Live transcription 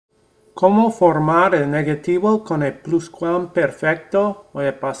¿Cómo formar el negativo con el pluscuamperfecto o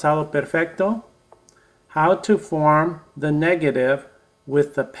el pasado perfecto? How to form the negative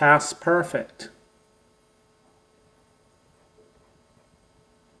with the past perfect.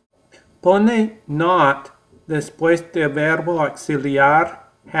 Pone not después del verbo auxiliar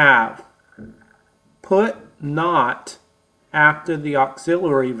have. Put not after the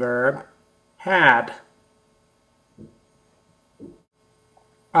auxiliary verb had.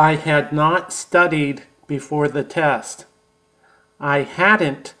 I had not studied before the test. I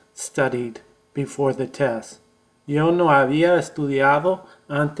hadn't studied before the test. Yo no había estudiado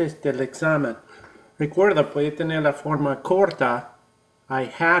antes del examen. Recuerda, puede tener la forma corta, I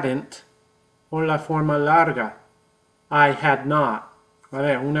hadn't, o la forma larga, I had not. A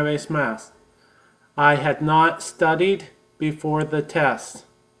ver, una vez más. I had not studied before the test.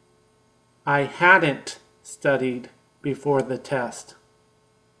 I hadn't studied before the test.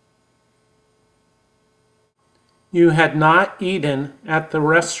 You had not eaten at the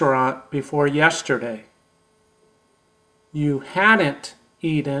restaurant before yesterday. You hadn't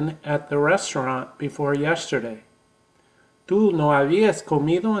eaten at the restaurant before yesterday. ¿Tú no habías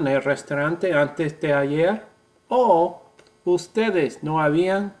comido en el restaurante antes de ayer? ¿O ustedes no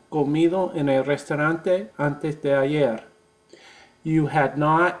habían comido en el restaurante antes de ayer? You had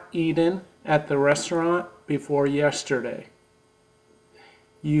not eaten at the restaurant before yesterday.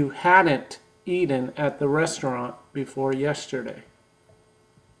 You hadn't eaten at the restaurant before yesterday.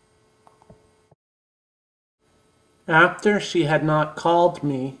 After she had not called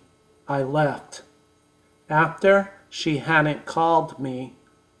me, I left. After she hadn't called me,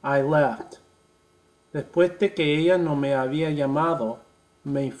 I left. Después de que ella no me había llamado,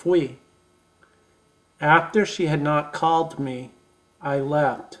 me fui. After she had not called me, I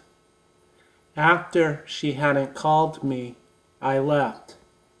left. After she hadn't called me, I left.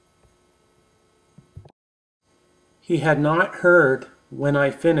 He had not heard when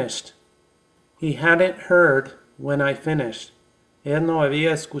I finished. He hadn't heard when I finished. Él no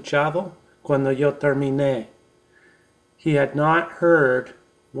había escuchado cuando yo terminé. He had not heard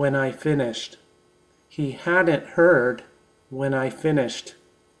when I finished. He hadn't heard when I finished.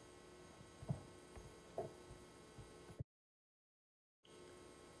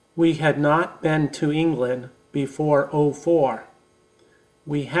 We had not been to England before '04.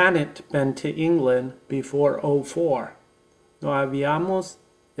 We hadn't been to England before '04. No habíamos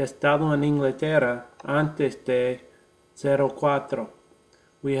estado en Inglaterra antes de 04.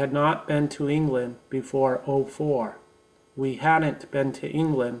 We had not been to England before '04. We hadn't been to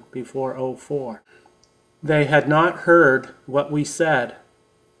England before '04. They had not heard what we said.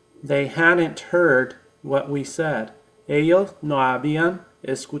 They hadn't heard what we said. Ellos no habían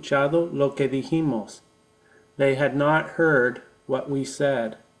escuchado lo que dijimos. They had not heard what we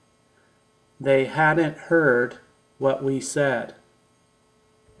said. They hadn't heard what we said.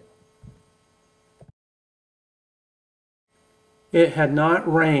 It had not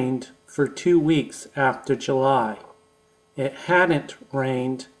rained for 2 weeks after July. It hadn't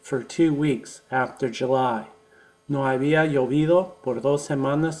rained for 2 weeks after July. No había llovido por 2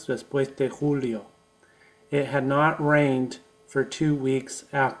 semanas después de julio. It had not rained for 2 weeks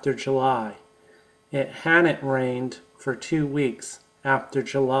after July. It hadn't rained for 2 weeks after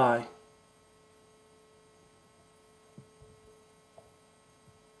July.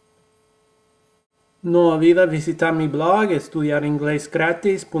 No olvida visitar mi blog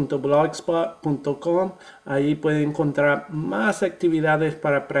estudiaringlesgratis.blogspot.com. Ahí puede encontrar más actividades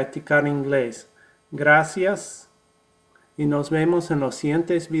para practicar inglés. Gracias y nos vemos en los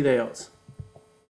siguientes videos.